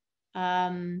slowly.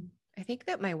 I think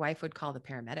that my wife would call the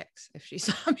paramedics if she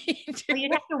saw me. Well,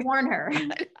 you'd have to warn her.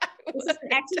 This is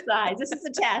an exercise. This is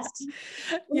a test.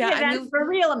 Yeah, that's for a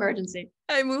real emergency.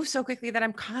 I move so quickly that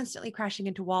I'm constantly crashing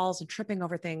into walls and tripping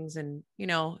over things. And,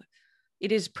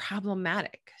 it is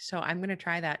problematic. So I'm going to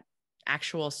try that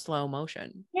actual slow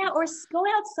motion. Yeah. Or go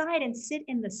outside and sit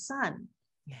in the sun.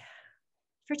 Yeah.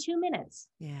 For 2 minutes.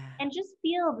 Yeah. And just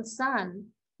feel the sun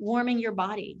warming your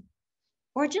body.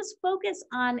 Or just focus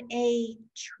on a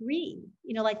tree,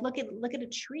 like look at a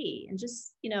tree and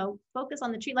just, focus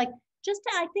on the tree. Like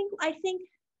I think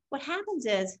what happens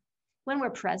is when we're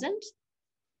present,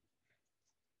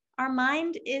 our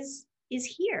mind is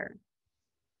here,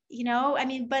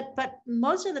 but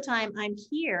most of the time I'm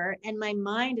here and my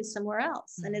mind is somewhere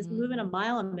else and it's moving a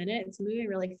mile a minute. It's moving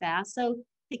really fast. So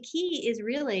the key is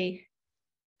really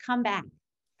come back.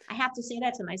 I have to say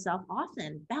that to myself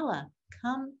often. Bella,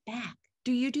 come back.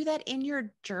 Do you do that in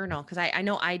your journal? Because I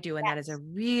know I do, and yes. That is a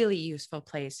really useful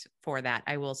place for that.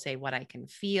 I will say what I can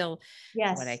feel,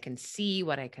 yes, what I can see,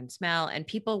 what I can smell. And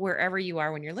people, wherever you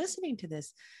are, when you're listening to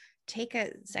this, take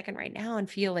a second right now and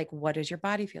feel like, what does your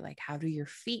body feel like? How do your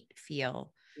feet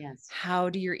feel? Yes. How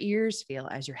do your ears feel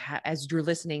as you're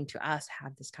listening to us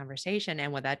have this conversation?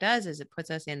 And what that does is it puts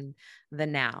us in the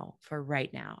now, for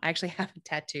right now. I actually have a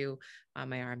tattoo on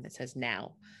my arm that says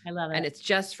now. I love it. And it's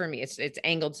just for me. It's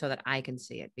angled so that I can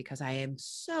see it because I am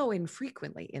so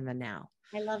infrequently in the now.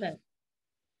 I love it.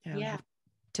 Yeah.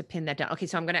 To pin that down. Okay.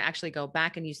 So I'm going to actually go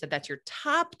back, and you said that's your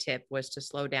top tip was to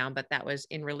slow down, but that was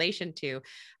in relation to,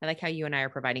 I like how you and I are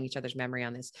providing each other's memory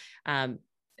on this.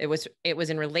 It was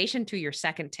in relation to your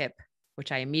second tip,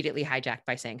 which I immediately hijacked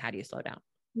by saying, how do you slow down?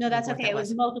 No, that's okay. It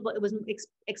was multiple. It was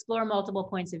explore multiple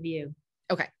points of view.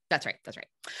 Okay. That's right.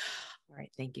 All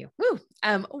right. Thank you. Woo.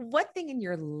 What thing in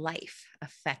your life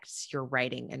affects your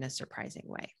writing in a surprising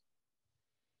way?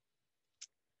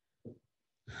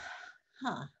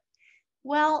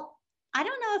 Well, I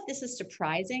don't know if this is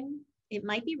surprising. It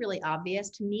might be really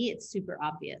obvious. To me, it's super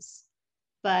obvious,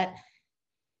 but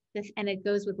and it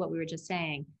goes with what we were just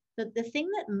saying. The thing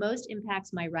that most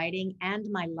impacts my writing and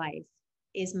my life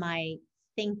is my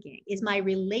thinking, is my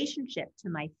relationship to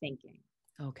my thinking.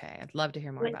 Okay. I'd love to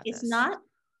hear more about this.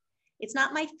 It's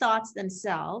not my thoughts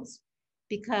themselves,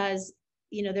 because,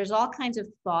 there's all kinds of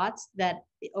thoughts that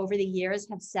over the years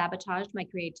have sabotaged my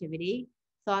creativity.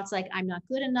 Thoughts like, I'm not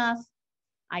good enough,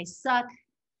 I suck,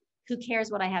 who cares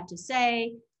what I have to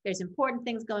say? There's important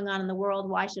things going on in the world.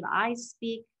 Why should I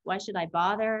speak? Why should I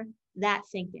bother? That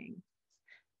thinking.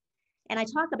 And I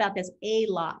talk about this a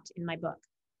lot in my book.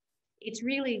 It's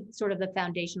really sort of the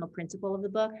foundational principle of the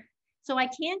book. So I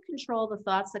can't control the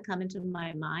thoughts that come into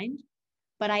my mind,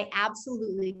 but I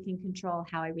absolutely can control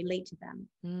how I relate to them.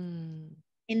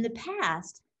 In the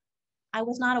past, I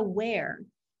was not aware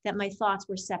that my thoughts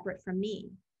were separate from me.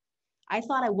 I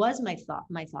thought I was my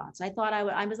thoughts. I thought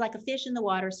I was like a fish in the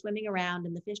water swimming around,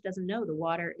 and the fish doesn't know the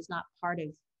water is not part of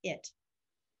it.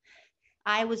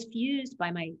 I was fused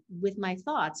with my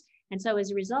thoughts. And so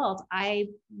as a result,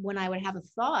 when I would have a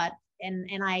thought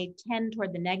and I tend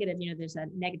toward the negative, there's a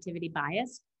negativity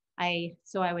bias.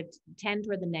 So I would tend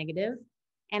toward the negative.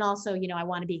 And also, I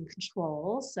want to be in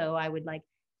control. So I would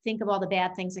think of all the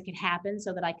bad things that could happen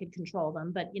so that I could control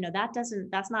them. But,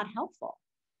 that's not helpful.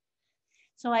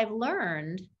 So I've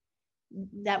learned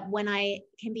that when I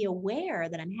can be aware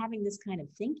that I'm having this kind of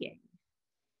thinking,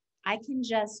 I can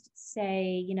just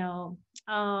say,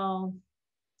 oh,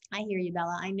 I hear you,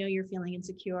 Bella. I know you're feeling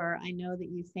insecure. I know that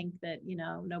you think that,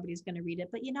 nobody's going to read it,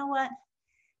 but you know what?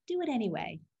 Do it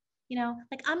anyway.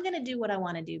 Like I'm going to do what I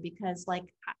want to do because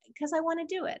I want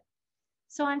to do it.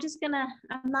 So I'm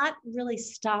not really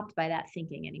stopped by that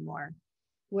thinking anymore.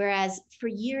 Whereas for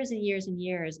years and years and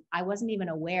years, I wasn't even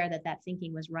aware that that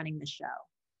thinking was running the show.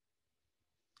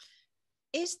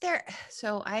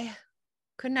 So I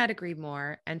could not agree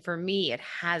more. And for me, it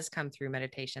has come through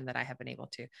meditation that I have been able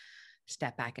to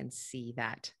step back and see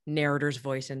that narrator's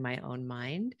voice in my own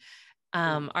mind.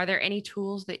 Are there any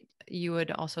tools that you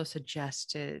would also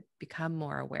suggest to become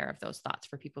more aware of those thoughts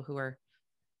for people who are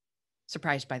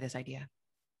surprised by this idea?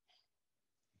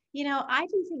 I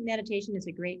do think meditation is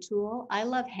a great tool. I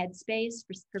love Headspace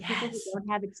for people who don't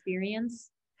have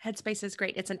experience. Headspace is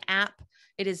great. It's an app.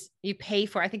 You pay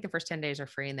for, I think the first 10 days are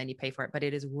free and then you pay for it, but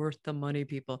it is worth the money,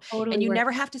 people. Totally. And you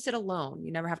never have to sit alone.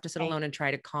 You never have to sit alone and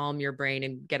try to calm your brain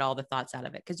and get all the thoughts out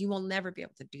of it, because you will never be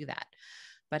able to do that.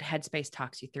 But Headspace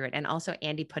talks you through it. And also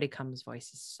Andy Puddicombe's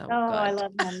voice is so good. I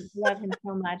love him. Love him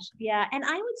so much. Yeah. And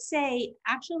I would say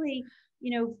actually,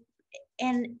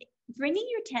 and bringing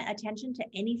your attention to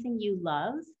anything you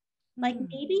love, like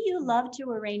maybe you love to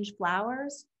arrange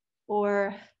flowers,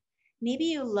 or maybe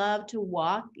you love to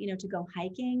walk, to go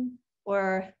hiking,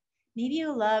 or maybe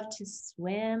you love to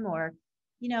swim, or,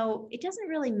 it doesn't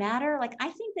really matter. Like, I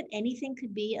think that anything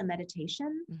could be a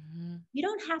meditation. Mm-hmm.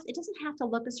 It doesn't have to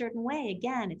look a certain way.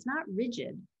 Again, it's not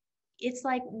rigid. It's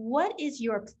like, what is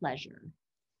your pleasure?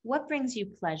 What brings you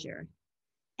pleasure?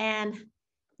 And,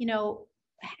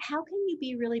 how can you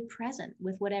be really present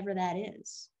with whatever that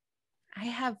is? I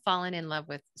have fallen in love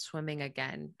with swimming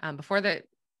again. Before the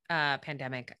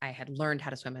pandemic, I had learned how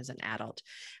to swim as an adult.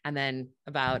 And then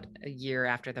about a year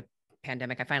after the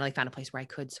pandemic, I finally found a place where I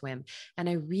could swim. And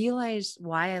I realized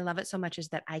why I love it so much is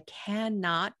that I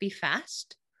cannot be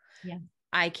fast. Yeah.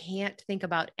 I can't think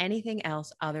about anything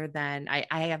else other than I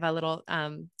have a little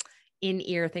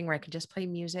in-ear thing where I can just play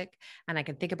music and I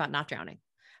can think about not drowning.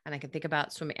 And I can think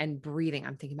about swimming and breathing.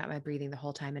 I'm thinking about my breathing the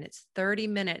whole time. And it's 30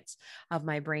 minutes of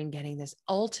my brain getting this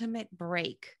ultimate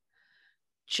break,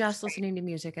 just listening to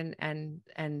music and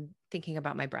thinking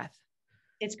about my breath.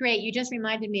 It's great. You just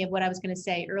reminded me of what I was going to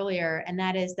say earlier. And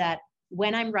that is that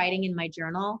when I'm writing in my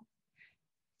journal,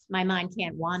 my mind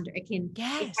can't wander. It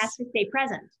has to stay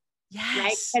present. Yes.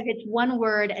 Right? Because it's one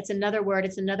word, it's another word,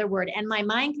 it's another word. And my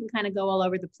mind can kind of go all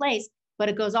over the place, but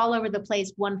it goes all over the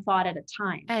place, one thought at a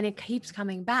time. And it keeps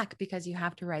coming back because you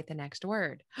have to write the next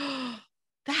word.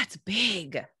 That's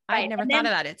big. Right. I've never thought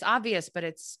of that. It's obvious, but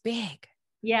it's big.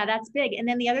 Yeah, that's big. And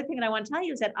then the other thing that I want to tell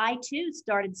you is that I too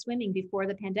started swimming before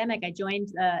the pandemic. I joined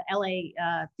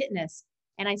LA Fitness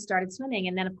and I started swimming.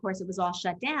 And then of course it was all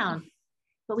shut down.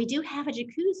 But we do have a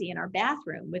jacuzzi in our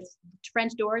bathroom with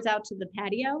French doors out to the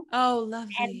patio. Oh,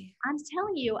 lovely. And I'm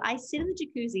telling you, I sit in the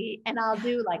jacuzzi and I'll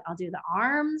do the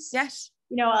arms. Yes.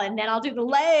 And then I'll do the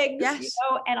legs. Yes.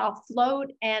 And I'll float,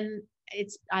 and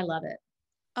I love it.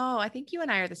 Oh, I think you and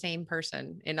I are the same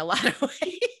person in a lot of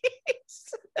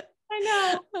ways.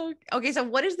 I know. Okay. So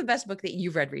what is the best book that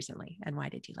you've read recently and why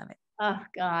did you love it? Oh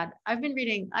God. I've been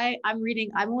reading, I'm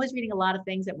always reading a lot of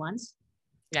things at once.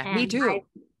 Yeah, and me too.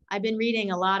 I've been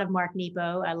reading a lot of Mark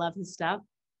Nepo. I love his stuff,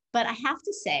 but I have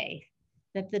to say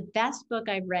that the best book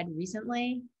I've read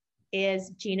recently is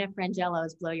Gina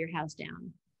Frangello's Blow Your House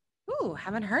Down. Ooh,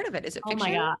 haven't heard of it. Is it fiction? Oh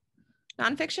my God.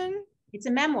 Nonfiction? It's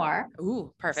a memoir.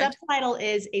 Ooh, perfect. Subtitle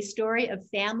is A Story of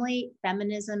Family,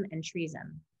 Feminism, and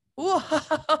Treason. Ooh,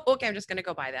 okay. I'm just going to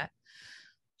go buy that.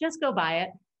 Just go buy it.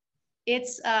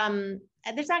 It's,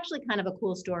 there's actually kind of a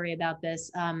cool story about this.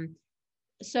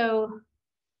 So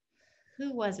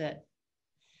who was it?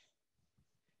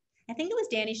 I think it was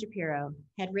Danny Shapiro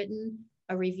had written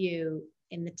a review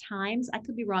in the Times. I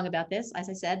could be wrong about this. As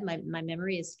I said, my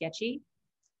memory is sketchy.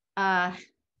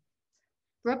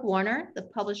 Brooke Warner, the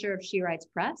publisher of She Writes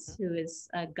Press, who is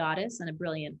a goddess and a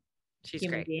brilliant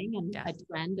human being and a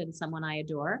friend and someone I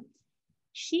adore.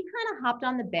 She kind of hopped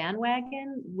on the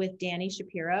bandwagon with Danny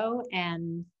Shapiro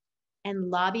and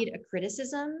lobbied a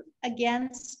criticism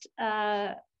against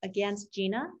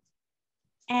Gina.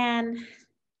 And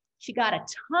she got a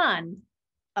ton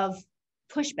of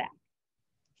pushback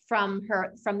from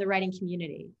the writing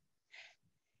community.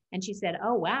 And she said,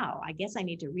 oh, wow, I guess I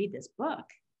need to read this book.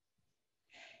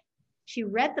 She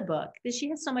read the book. She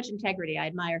has so much integrity. I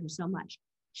admire her so much.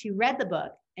 She read the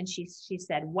book and she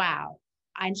said, wow.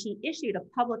 And she issued a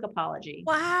public apology.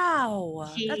 Wow.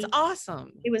 That's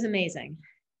awesome. It was amazing.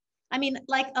 I mean,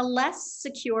 like a less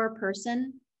secure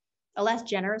person A less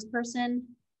generous person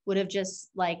would have just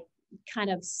like kind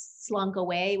of slunk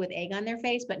away with egg on their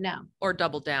face, but no. Or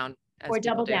double down. Or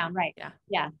double down, right. Yeah.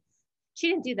 Yeah. She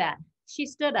didn't do that. She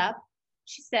stood up.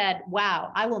 She said,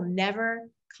 wow, I will never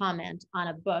comment on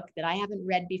a book that I haven't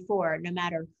read before, no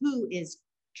matter who is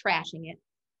trashing it,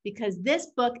 because this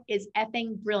book is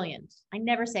effing brilliant. I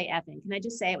never say effing. Can I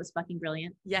just say it was fucking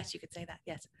brilliant? Yes, you could say that.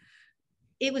 Yes.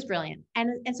 It was brilliant. And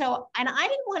I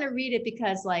didn't want to read it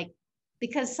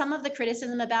because some of the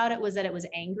criticism about it was that it was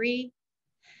angry.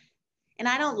 And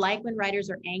I don't like when writers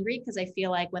are angry, because I feel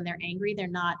like when they're angry,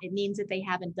 it means that they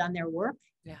haven't done their work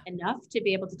enough to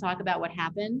be able to talk about what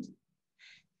happened.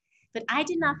 But I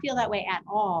did not feel that way at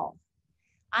all.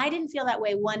 I didn't feel that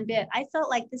way one bit. I felt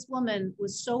like this woman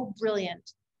was so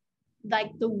brilliant.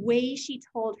 Like the way she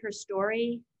told her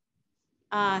story,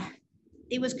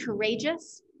 it was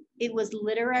courageous. It was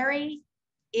literary.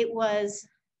 It was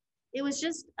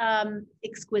just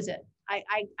exquisite.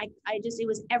 It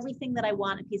was everything that I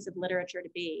want a piece of literature to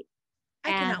be. I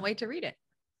cannot wait to read it.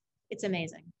 It's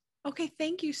amazing. Okay.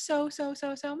 Thank you so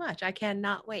much. I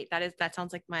cannot wait. That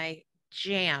sounds like my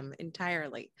jam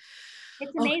entirely.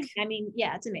 It's amazing. Okay. I mean,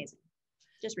 yeah, it's amazing.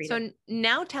 Just read it. So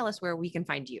now tell us where we can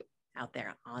find you out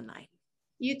there online.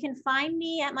 You can find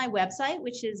me at my website,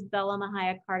 which is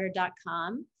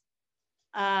BellaMahayaCarter.com.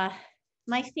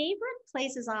 My favorite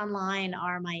places online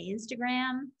are my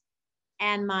Instagram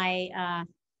and my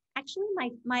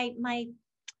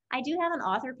I do have an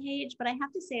author page, but I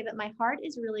have to say that my heart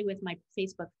is really with my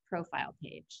Facebook profile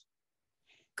page.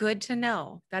 Good to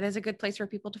know. That is a good place for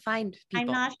people to find people. I'm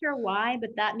not sure why, but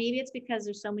that maybe it's because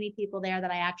there's so many people there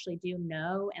that I actually do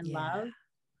know and love,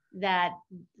 that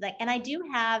like, and I do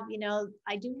have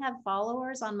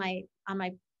followers on my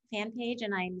fan page,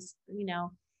 and I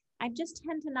just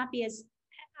tend to not be as,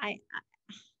 I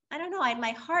don't know,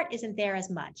 my heart isn't there as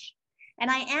much. And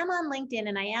I am on LinkedIn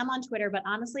and I am on Twitter, but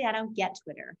honestly, I don't get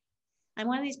Twitter. I'm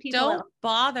one of these people. Don't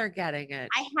bother getting it.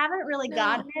 I haven't really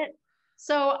gotten it.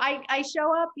 So I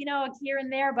show up, here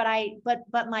and there, but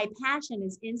my passion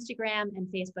is Instagram and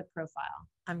Facebook profile.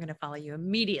 I'm going to follow you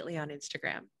immediately on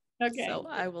Instagram. Okay. So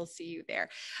I will see you there.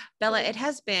 Bella, it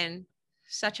has been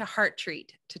such a heart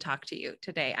treat to talk to you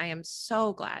today. I am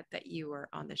so glad that you were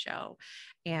on the show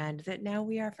and that now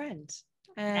we are friends.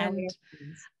 And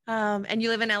you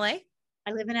live in LA?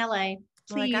 I live in LA.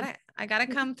 Well, I gotta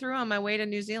come through on my way to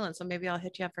New Zealand. So maybe I'll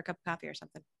hit you up for a cup of coffee or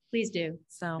something. Please do.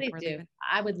 Please do.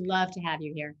 I would love to have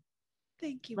you here.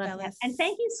 Thank you, Bella. And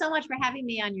thank you so much for having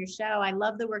me on your show. I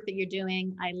love the work that you're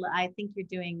doing. I think you're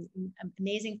doing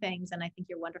amazing things, and I think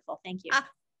you're wonderful. Thank you.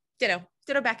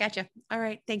 Ditto back at you. All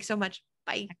right. Thanks so much.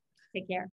 Bye. Take care.